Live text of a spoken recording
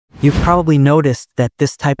You've probably noticed that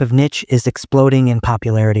this type of niche is exploding in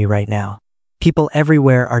popularity right now. People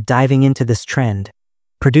everywhere are diving into this trend,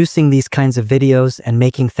 producing these kinds of videos and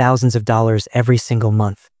making thousands of dollars every single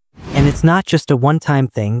month. And it's not just a one-time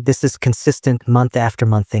thing, this is consistent month after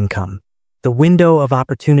month income. The window of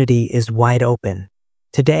opportunity is wide open.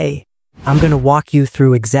 Today, I'm going to walk you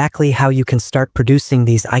through exactly how you can start producing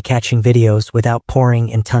these eye-catching videos without pouring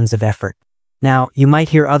in tons of effort. Now, you might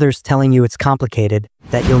hear others telling you it's complicated,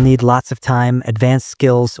 that you'll need lots of time, advanced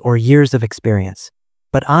skills, or years of experience.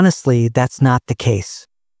 But honestly, that's not the case.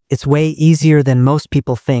 It's way easier than most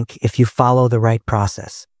people think if you follow the right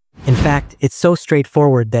process. In fact, it's so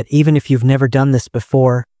straightforward that even if you've never done this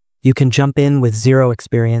before, you can jump in with zero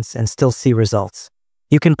experience and still see results.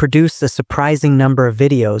 You can produce a surprising number of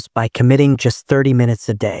videos by committing just 30 minutes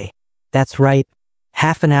a day. That's right,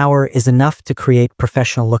 half an hour is enough to create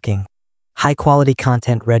professional-looking, high-quality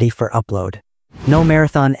content ready for upload. No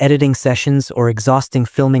marathon editing sessions or exhausting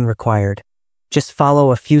filming required. Just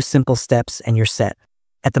follow a few simple steps and you're set.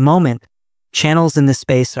 At the moment, channels in this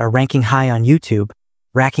space are ranking high on YouTube,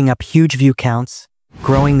 racking up huge view counts,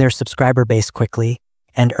 growing their subscriber base quickly,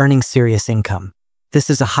 and earning serious income. This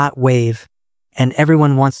is a hot wave, and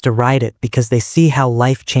everyone wants to ride it because they see how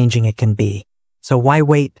life-changing it can be. So why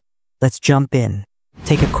wait? Let's jump in.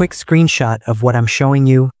 Take a quick screenshot of what I'm showing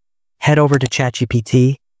you, head over to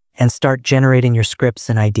ChatGPT, and start generating your scripts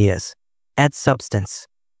and ideas. Add substance.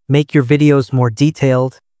 Make your videos more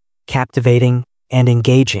detailed, captivating, and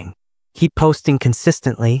engaging. Keep posting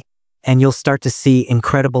consistently, and you'll start to see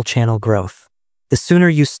incredible channel growth. The sooner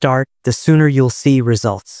you start, the sooner you'll see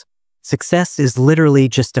results. Success is literally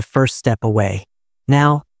just a first step away.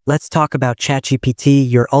 Now, let's talk about ChatGPT,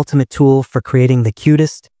 your ultimate tool for creating the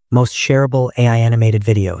cutest, most shareable AI animated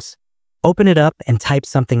videos. Open it up and type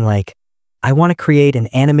something like, "I want to create an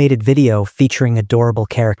animated video featuring adorable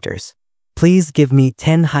characters. Please give me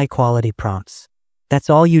 10 high-quality prompts." That's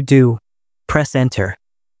all you do. Press enter.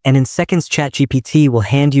 And in seconds, ChatGPT will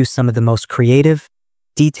hand you some of the most creative,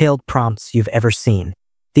 detailed prompts you've ever seen.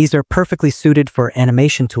 These are perfectly suited for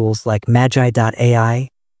animation tools like Magi.ai,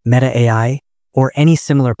 Meta AI, or any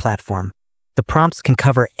similar platform. The prompts can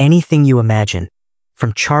cover anything you imagine,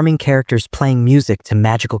 from charming characters playing music to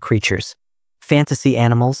magical creatures, fantasy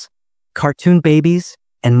animals, cartoon babies,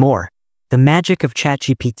 and more. The magic of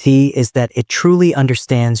ChatGPT is that it truly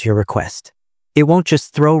understands your request. It won't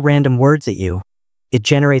just throw random words at you. It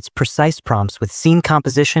generates precise prompts with scene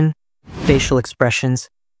composition, facial expressions,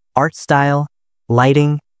 art style,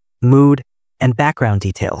 lighting, mood, and background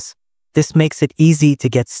details. This makes it easy to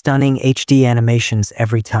get stunning HD animations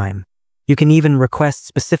every time. You can even request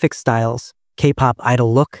specific styles, K-pop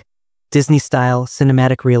idol look, Disney-style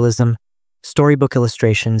cinematic realism, storybook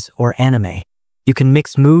illustrations, or anime. You can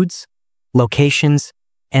mix moods, locations,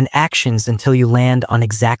 and actions until you land on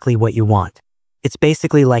exactly what you want. It's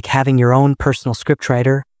basically like having your own personal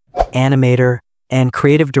scriptwriter, animator, and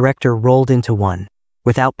creative director rolled into one,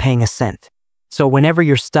 without paying a cent. So whenever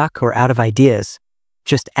you're stuck or out of ideas,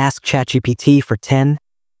 just ask ChatGPT for 10,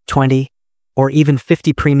 20, or even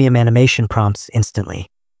 50 premium animation prompts instantly.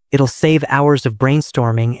 It'll save hours of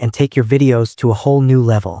brainstorming and take your videos to a whole new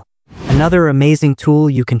level. Another amazing tool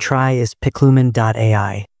you can try is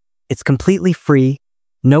Piclumen.ai. It's completely free,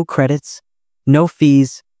 no credits, no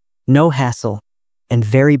fees, no hassle, and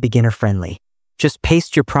very beginner-friendly. Just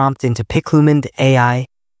paste your prompt into Piclumen.ai,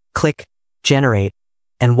 click Generate,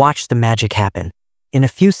 and watch the magic happen. In a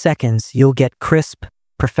few seconds, you'll get crisp,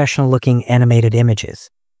 professional-looking animated images.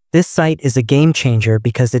 This site is a game changer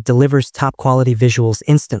because it delivers top-quality visuals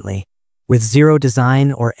instantly, with zero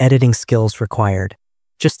design or editing skills required.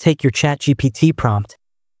 Just take your ChatGPT prompt,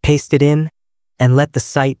 paste it in, and let the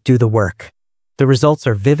site do the work. The results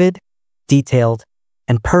are vivid, detailed,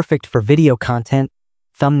 and perfect for video content,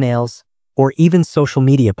 thumbnails, or even social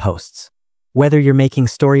media posts. Whether you're making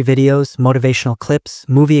story videos, motivational clips,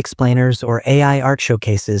 movie explainers, or AI art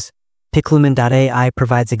showcases, Piclumen.ai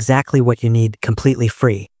provides exactly what you need completely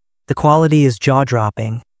free. The quality is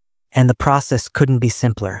jaw-dropping, and the process couldn't be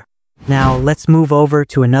simpler. Now, let's move over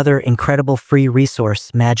to another incredible free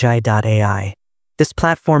resource, Magi.ai. This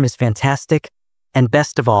platform is fantastic, and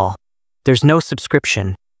best of all, there's no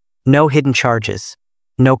subscription, no hidden charges,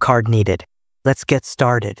 no card needed. Let's get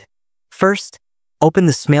started. First, open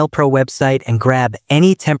the SmailPro website and grab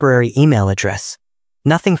any temporary email address.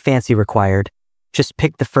 Nothing fancy required, just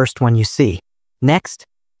pick the first one you see. Next,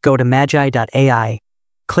 go to Magi.ai,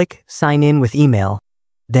 click Sign in with email,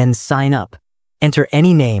 then sign up. Enter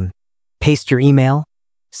any name, paste your email,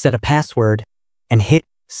 set a password, and hit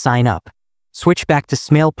Sign up. Switch back to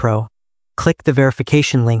SmailPro, click the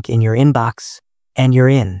verification link in your inbox, and you're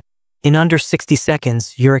in. In under 60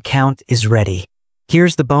 seconds, your account is ready.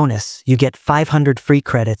 Here's the bonus, you get 500 free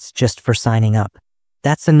credits just for signing up.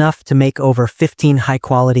 That's enough to make over 15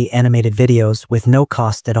 high-quality animated videos with no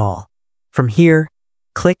cost at all. From here,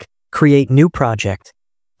 click Create New Project,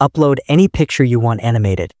 upload any picture you want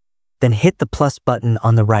animated, then hit the plus button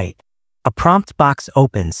on the right. A prompt box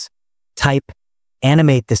opens. Type,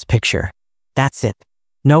 animate this picture. That's it.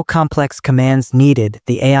 No complex commands needed,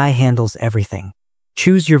 the AI handles everything.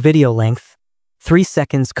 Choose your video length. 3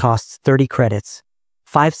 seconds costs 30 credits.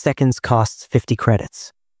 5 seconds costs 50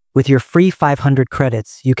 credits. With your free 500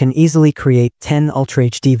 credits, you can easily create 10 Ultra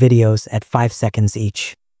HD videos at 5 seconds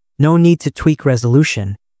each. No need to tweak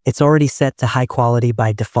resolution, it's already set to high quality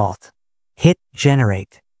by default. Hit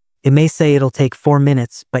Generate. It may say it'll take 4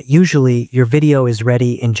 minutes, but usually your video is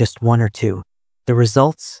ready in just 1 or 2. The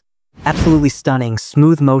results? Absolutely stunning,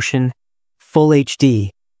 smooth motion, full HD,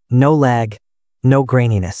 no lag, no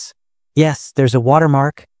graininess. Yes, there's a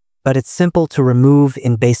watermark, but it's simple to remove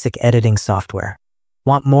in basic editing software.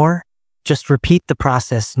 Want more? Just repeat the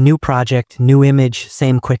process, new project, new image,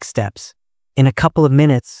 same quick steps. In a couple of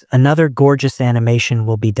minutes, another gorgeous animation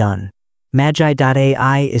will be done.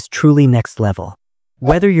 Magi.ai is truly next level.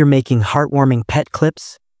 Whether you're making heartwarming pet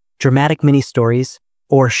clips, dramatic mini-stories,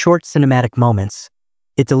 or short cinematic moments,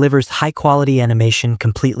 it delivers high-quality animation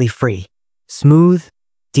completely free. Smooth,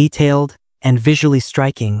 detailed, and visually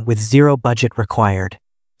striking with zero budget required.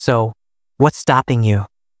 So, what's stopping you?